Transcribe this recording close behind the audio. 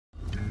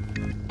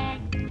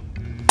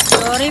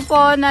Sorry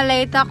po, na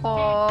late ako.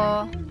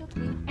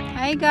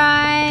 Hi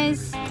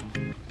guys!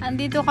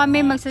 Andito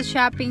kami,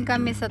 magsa-shopping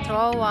kami sa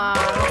Troyens.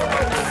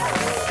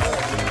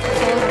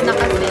 Sold na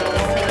kasi.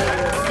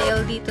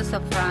 Sale dito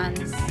sa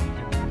France.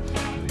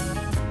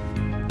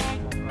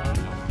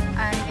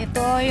 And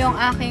ito yung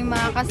aking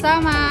mga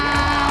kasama.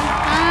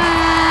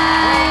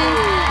 Hi!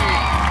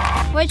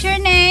 What's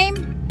your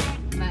name?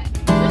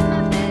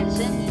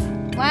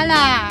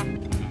 Wala.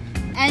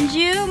 And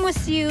you,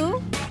 monsieur?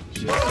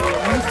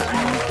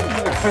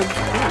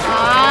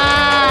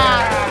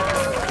 Ah.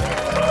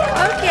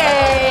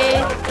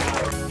 Okay.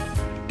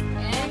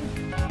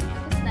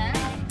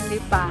 Hindi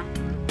pa.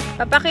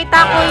 Papakita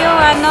ko yung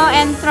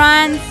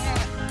entrance.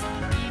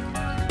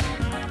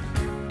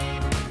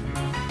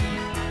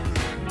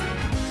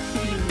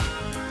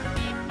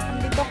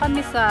 Nandito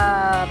kami sa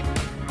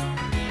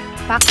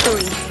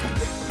factory.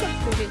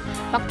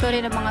 Factory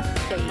ng mga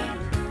stain.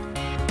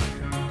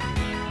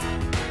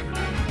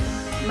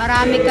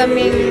 Marami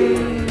kaming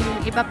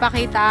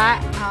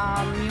ipapakita,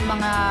 yung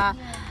mga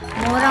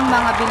murang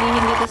mga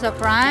bilihin dito sa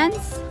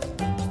France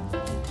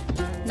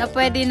na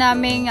pwede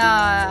naming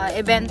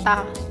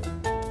ibenta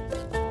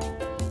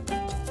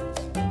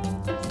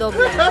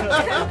doble.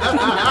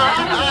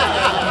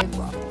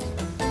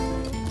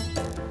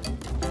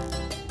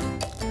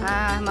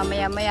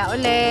 Mamaya-maya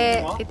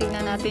uli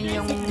titingnan natin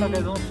yung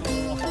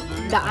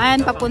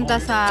daan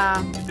papunta sa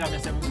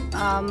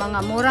mga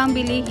murang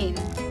bilihin.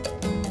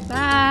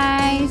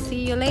 Bye!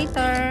 See you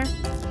later!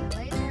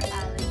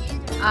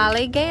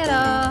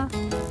 Alligator!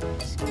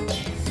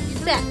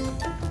 Set!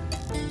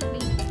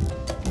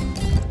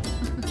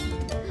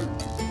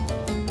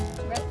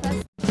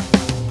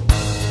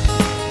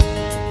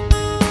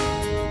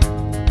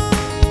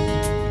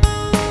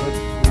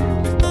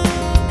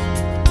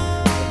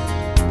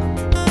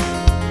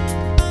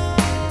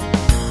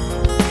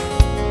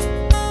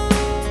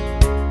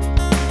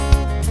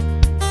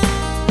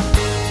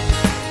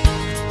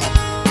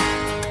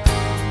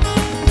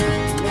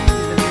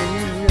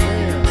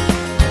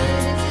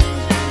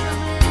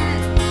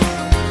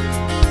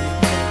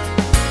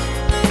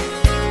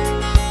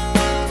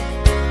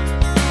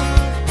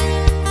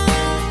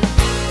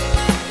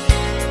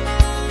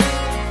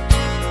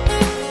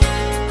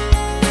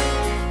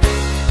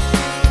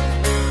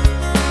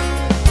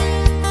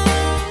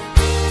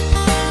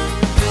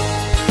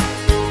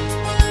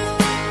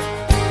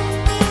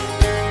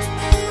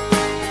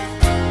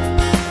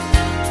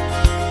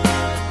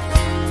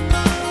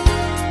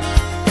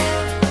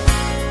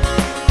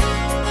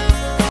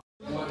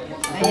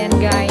 Ayan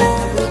guys,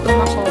 nagutom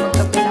ako.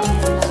 Magkape lang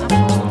muna ako.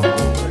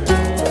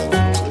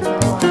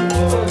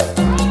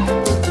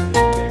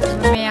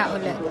 Mamaya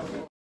ulit.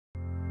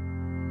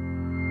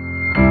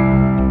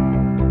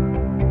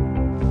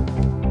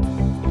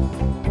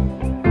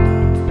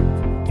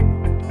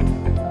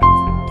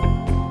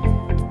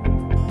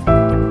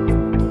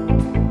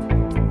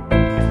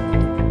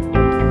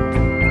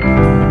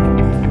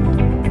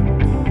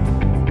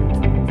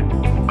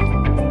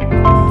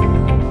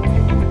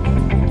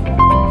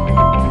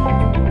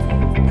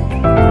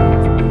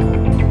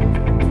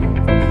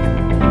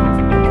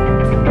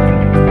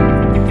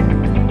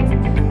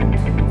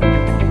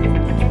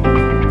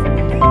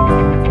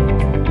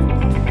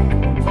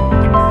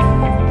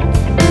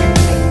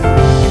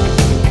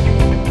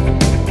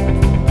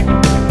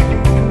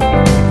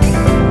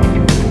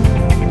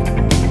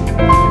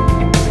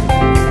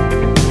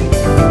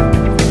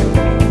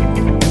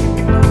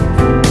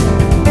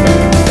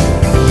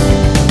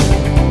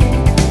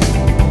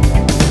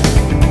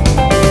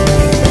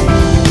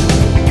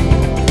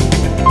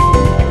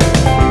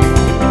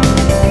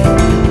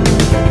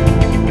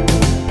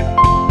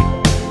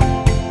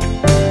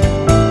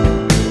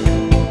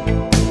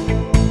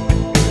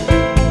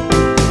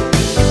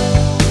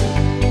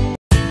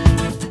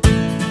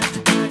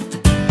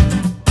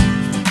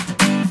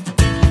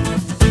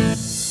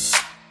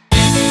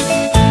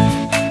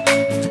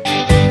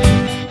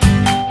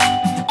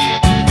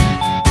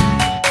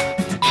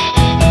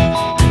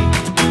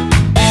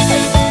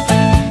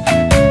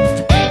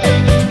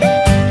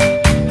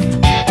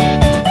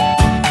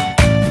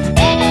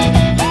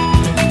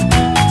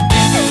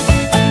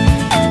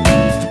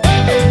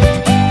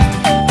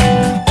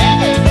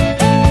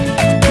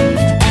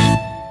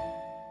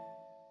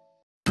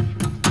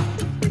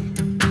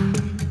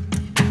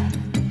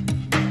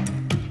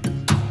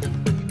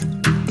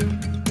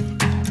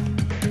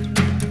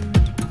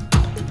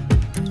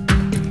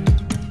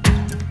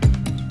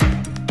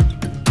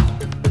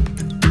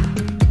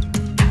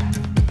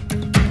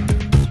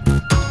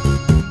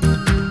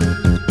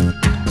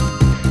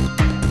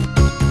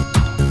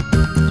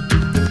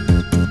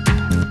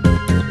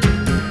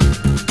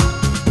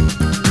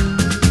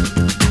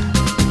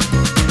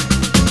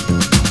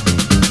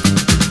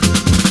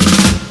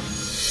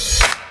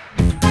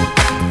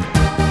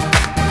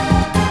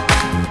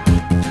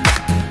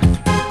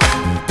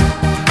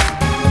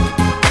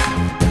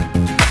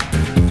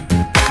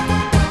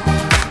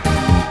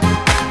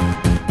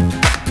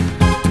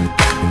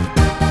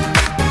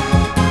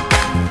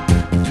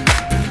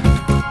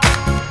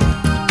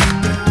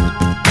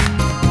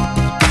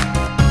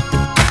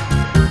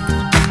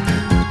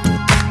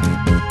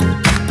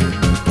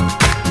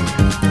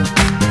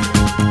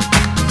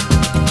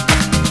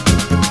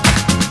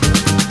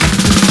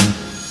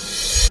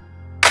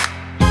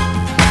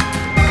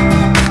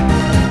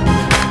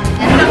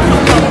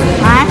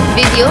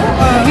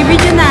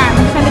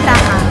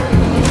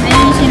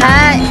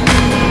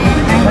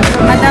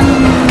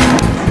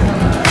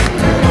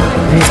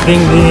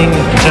 Ding Ding,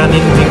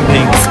 Janin Ding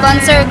Ding.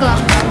 Sponsor ko.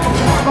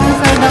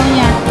 Sponsor daw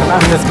niya.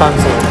 I'm the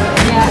sponsor.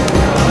 Yeah.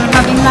 We're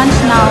having lunch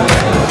now.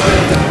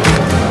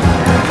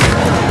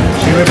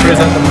 She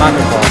represents the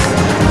mother boss.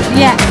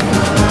 Yeah.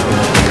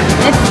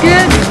 It's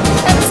good.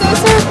 I'm so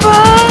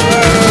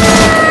surprised.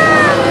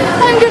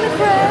 I'm gonna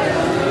cry.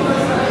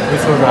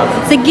 This was us.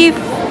 It's a gift.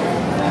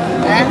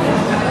 Huh?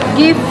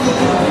 Gift.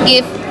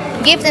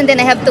 Gift and then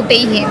I have to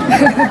pay him.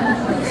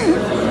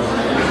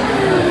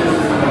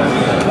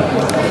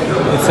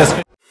 It's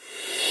a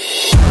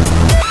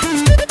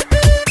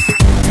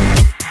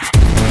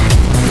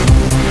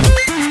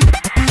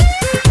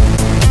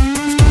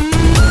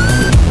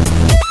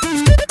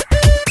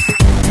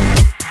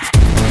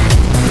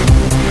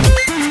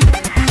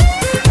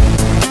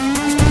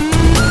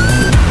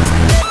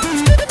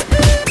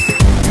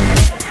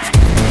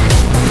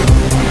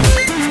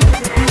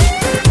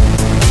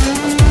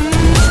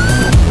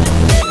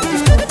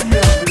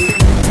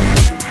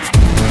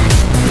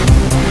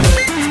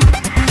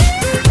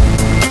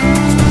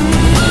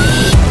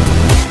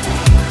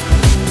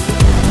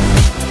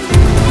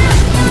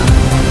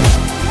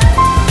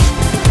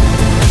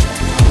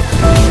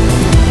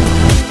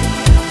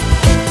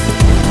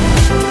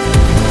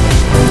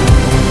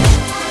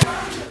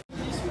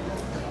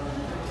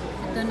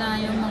Ito na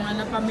yung mga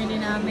napamili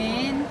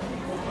namin.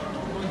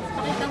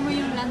 Pakita mo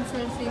yung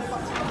Lancel sis.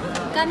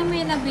 Kano mo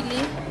yung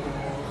nabili?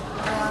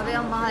 Grabe,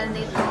 ang mahal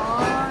nito.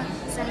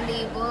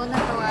 1,000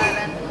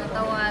 natawaran.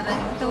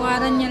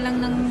 Tawaran niya lang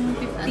ng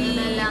 50%. Ano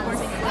na lang,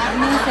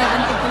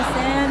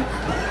 70%.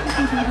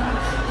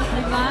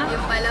 Diba?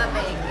 Yung pala,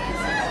 peke.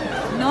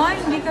 No,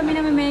 hindi kami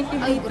namimeke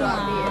Ay, dito.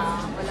 grabe.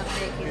 Walang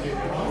peke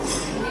dito.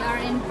 We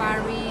are in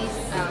Paris.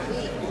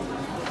 Sabi.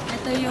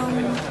 Ito yung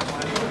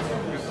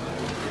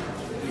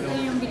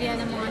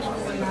bilihan ng mga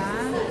chokola.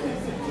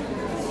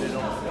 Pero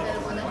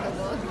ko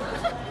nagkabot.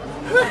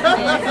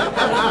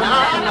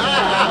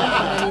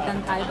 Pagalitan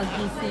tayo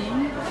pagkising.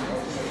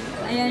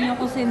 Ayan yung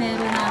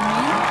kusinero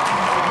namin.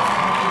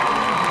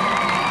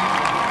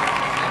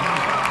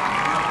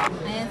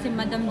 Ayan si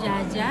Madam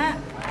Jaja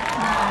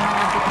na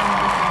malapit na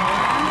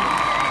mag-asawa.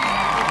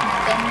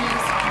 10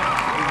 years.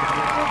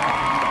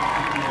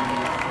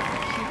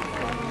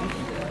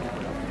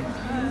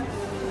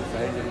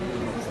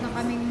 Tapos na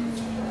kaming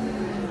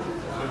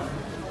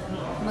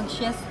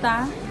mag-siesta.